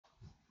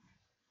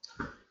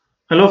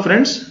Hello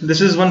friends, this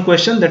is one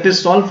question that is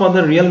solved for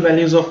the real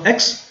values of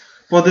x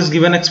for this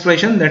given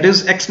expression, that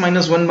is x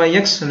minus 1 by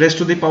x raised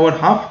to the power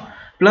half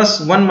plus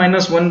 1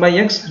 minus 1 by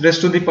x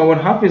raised to the power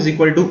half is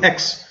equal to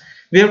x.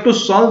 We have to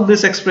solve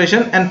this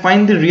expression and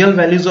find the real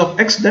values of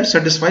x that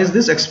satisfies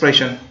this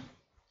expression.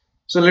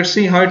 So let's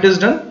see how it is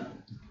done.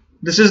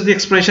 This is the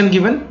expression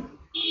given.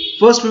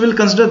 First we will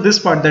consider this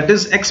part, that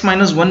is x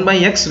minus 1 by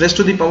x raised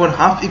to the power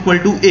half equal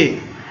to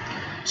a.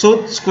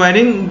 So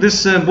squaring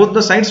this both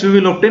the sides, we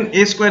will obtain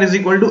a square is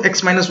equal to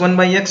x minus 1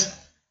 by x.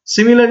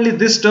 Similarly,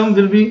 this term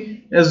will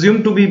be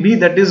assumed to be b,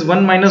 that is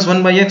 1 minus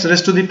 1 by x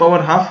raised to the power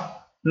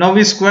half. Now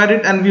we square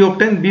it and we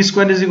obtain b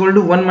square is equal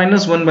to 1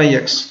 minus 1 by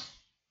x.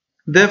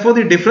 Therefore,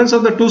 the difference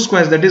of the two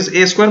squares, that is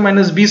a square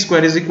minus b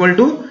square, is equal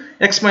to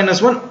x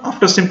minus 1.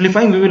 After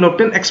simplifying, we will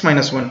obtain x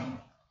minus 1.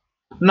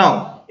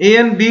 Now a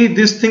and b,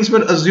 these things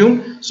were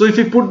assumed. So if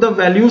we put the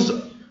values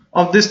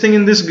of this thing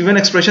in this given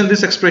expression,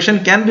 this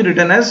expression can be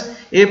written as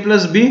a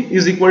plus b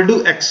is equal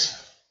to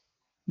x.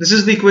 This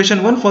is the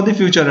equation 1 for the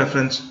future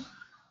reference.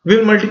 We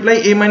will multiply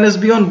a minus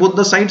b on both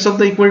the sides of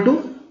the equal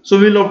to. So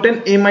we will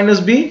obtain a minus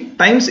b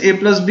times a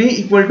plus b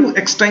equal to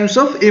x times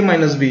of a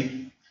minus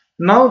b.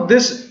 Now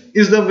this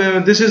is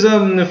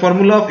a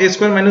formula of a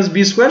square minus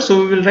b square.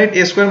 So we will write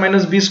a square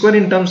minus b square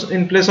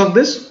in place of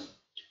this.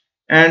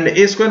 And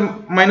a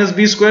square minus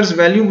b square's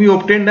value we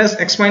obtained as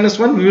x minus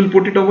 1. We will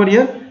put it over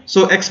here.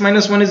 So x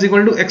minus 1 is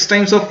equal to x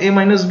times of a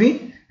minus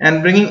b,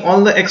 and bringing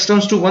all the x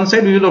terms to one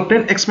side, we will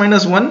obtain x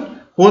minus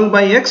 1 whole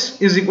by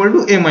x is equal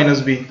to a minus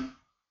b.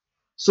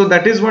 So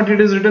that is what it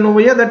is written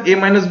over here, that a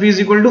minus b is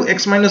equal to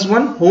x minus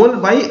 1 whole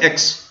by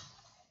x.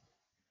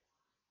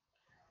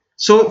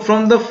 So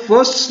from the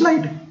first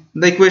slide,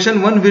 the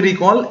equation 1 we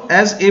recall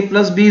as a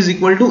plus b is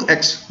equal to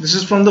x. This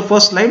is from the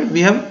first slide,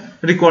 we have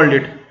recalled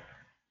it.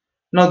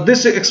 Now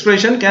this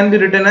expression can be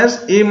written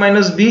as a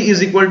minus b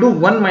is equal to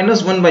 1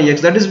 minus 1 by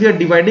x. That is, we are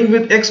dividing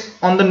with x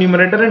on the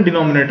numerator and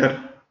denominator.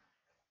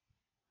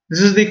 This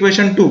is the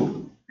equation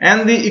 2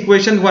 and the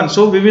equation 1.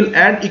 So we will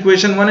add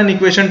equation 1 and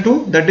equation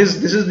 2. That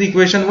is, this is the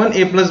equation 1,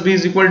 a plus b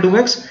is equal to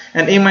x,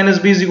 and a minus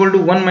b is equal to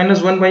 1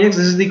 minus 1 by x.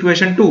 This is the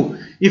equation 2.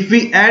 If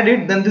we add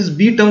it, then this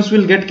b terms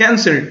will get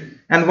cancelled,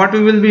 and what we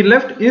will be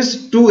left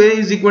is 2a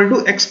is equal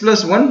to x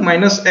plus 1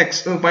 minus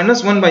x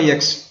minus 1 by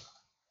x.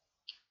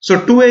 So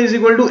 2a is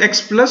equal to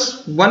x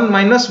plus 1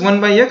 minus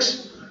 1 by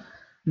x.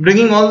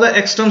 Bringing all the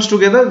x terms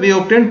together, we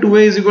obtain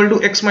 2a is equal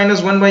to x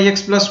minus 1 by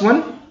x plus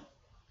 1.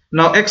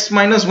 Now x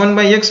minus 1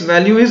 by x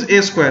value is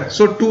a square.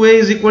 So 2a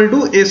is equal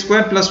to a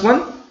square plus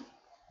 1.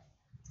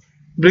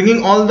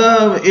 Bringing all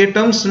the a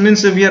terms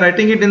means we are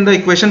writing it in the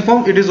equation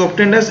form. It is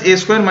obtained as a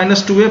square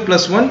minus 2a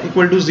plus 1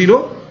 equal to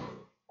 0.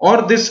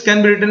 Or this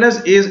can be written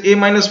as a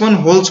minus 1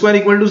 whole square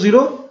equal to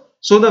 0.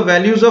 So the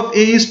values of a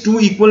is two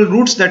equal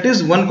roots, that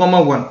is 1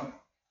 comma 1.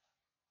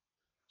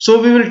 So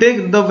we will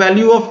take the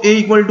value of a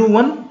equal to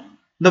 1.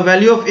 The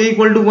value of a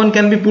equal to 1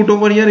 can be put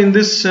over here in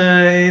this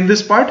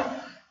part.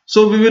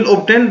 So we will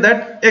obtain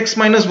that x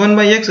minus 1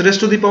 by x raised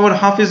to the power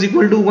half is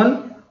equal to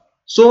 1.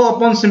 So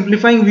upon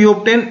simplifying, we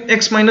obtain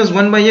x minus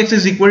 1 by x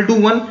is equal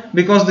to 1,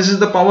 because this is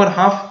the power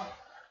half.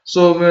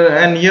 So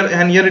and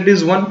here it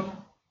is 1.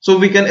 So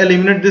we can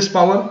eliminate this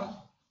power.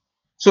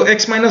 So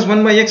x minus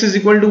 1 by x is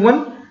equal to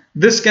 1.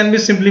 This can be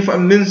simplified,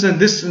 means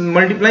this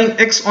multiplying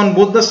x on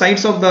both the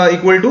sides of the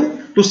equal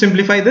to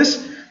simplify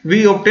this,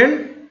 we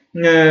obtain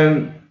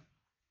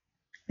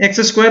x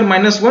square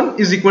minus 1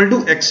 is equal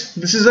to x.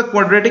 This is a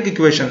quadratic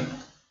equation.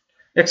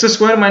 X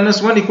square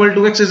minus 1 equal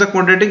to x is a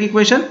quadratic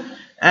equation,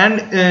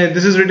 and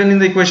this is written in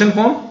the equation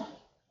form.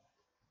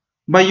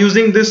 By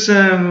using this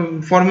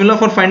formula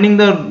for finding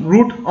the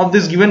root of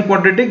this given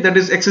quadratic, that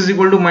is x is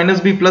equal to minus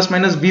b plus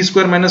minus b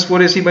square minus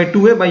 4ac by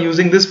 2a, by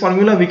using this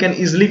formula we can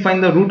easily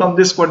find the root of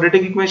this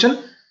quadratic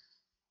equation.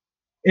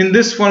 In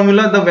this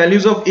formula, the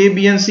values of a,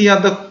 b and c are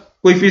the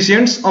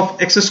coefficients of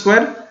x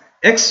square,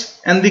 x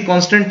and the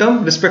constant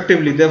term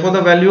respectively. Therefore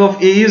the value of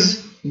a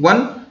is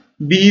 1,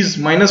 b is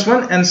minus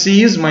 1 and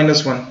c is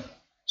minus 1.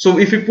 So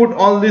if we put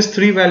all these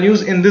three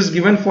values in this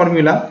given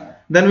formula,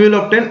 then we will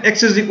obtain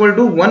x is equal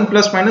to 1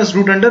 plus minus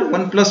root under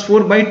 1 plus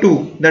 4 by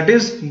 2, that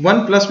is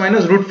 1 plus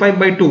minus root 5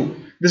 by 2.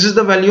 This is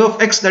the value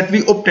of x that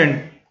we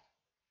obtained.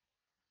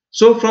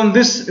 So from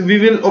this we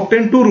will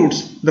obtain two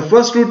roots. The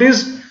first root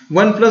is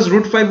 1 plus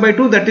root 5 by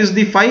 2, that is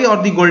the phi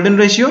or the golden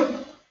ratio.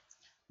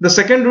 The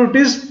second root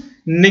is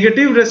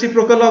negative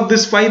reciprocal of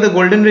this phi, the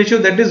golden ratio,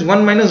 that is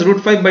 1 minus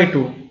root 5 by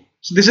 2.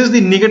 So this is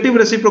the negative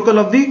reciprocal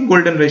of the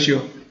golden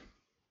ratio.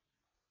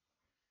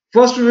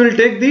 First we will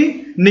take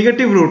the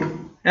negative root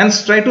and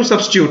try to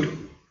substitute.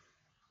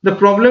 The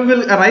problem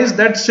will arise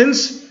that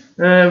since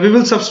we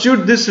will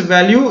substitute this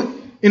value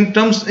in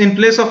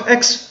place of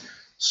x,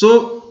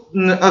 so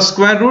a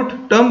square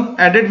root term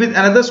added with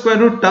another square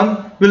root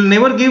term will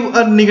never give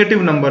a negative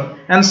number,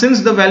 and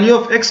since the value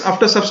of x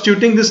after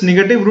substituting this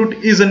negative root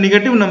is a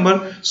negative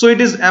number, so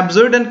it is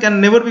absurd and can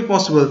never be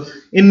possible.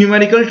 In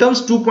numerical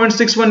terms,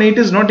 2.618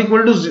 is not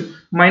equal to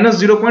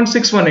minus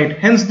 0.618.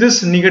 Hence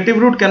this negative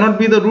root cannot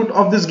be the root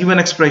of this given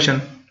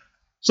expression.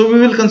 So we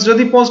will consider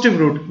the positive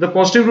root. The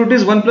positive root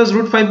is 1 plus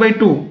root 5 by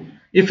 2.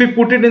 If we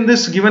put it in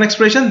this given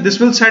expression, this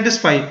will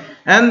satisfy.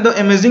 And the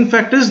amazing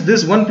fact is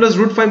this 1 plus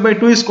root 5 by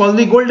 2 is called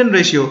the golden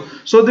ratio.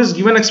 So this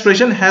given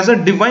expression has a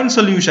divine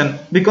solution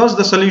because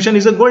the solution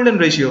is a golden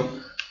ratio.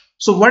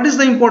 So what is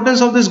the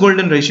importance of this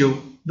golden ratio?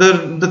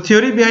 The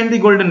theory behind the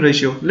golden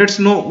ratio. Let's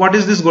know what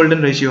is this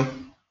golden ratio.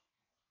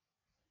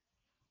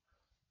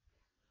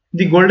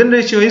 The golden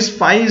ratio is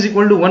phi is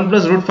equal to 1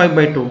 plus root 5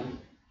 by 2.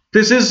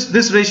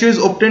 This ratio is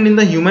obtained in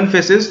the human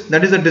faces,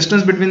 that is the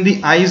distance between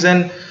the eyes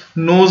and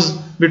nose,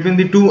 between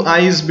the two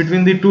eyes,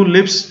 between the two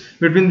lips,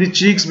 between the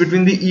cheeks,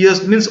 between the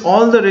ears, means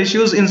all the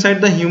ratios inside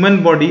the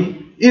human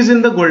body is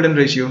in the golden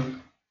ratio.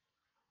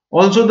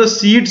 Also the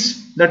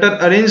seeds that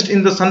are arranged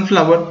in the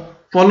sunflower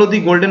follow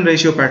the golden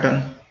ratio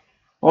pattern.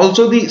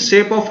 Also the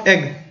shape of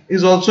egg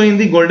is also in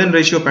the golden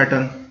ratio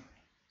pattern.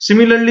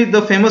 Similarly,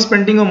 the famous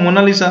painting of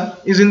Mona Lisa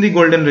is in the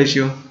golden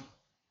ratio.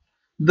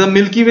 The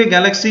Milky Way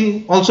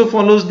galaxy also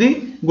follows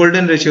the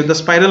golden ratio. The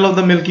spiral of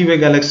the Milky Way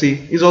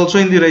galaxy is also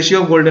in the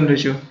ratio of golden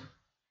ratio.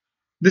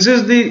 This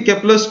is the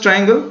Kepler's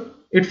triangle.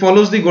 It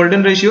follows the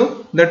golden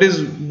ratio, that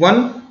is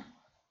 1,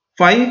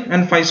 phi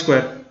and phi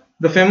square.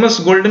 The famous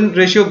golden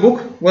ratio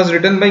book was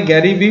written by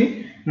Gary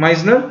B.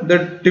 Meisner,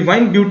 The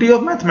Divine Beauty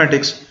of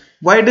Mathematics.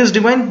 Why it is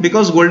divine?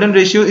 Because golden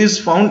ratio is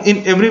found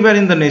in everywhere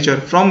in the nature,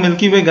 from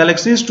Milky Way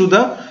galaxies to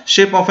the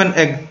shape of an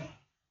egg.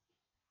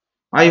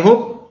 I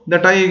hope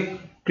that I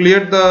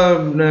cleared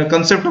the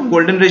concept of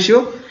golden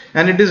ratio,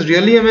 and it is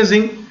really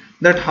amazing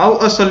that how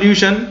a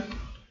solution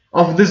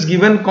of this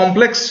given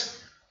complex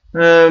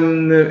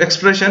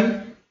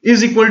expression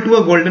is equal to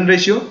a golden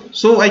ratio.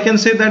 So I can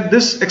say that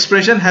this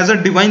expression has a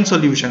divine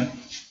solution.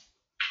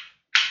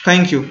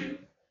 Thank you.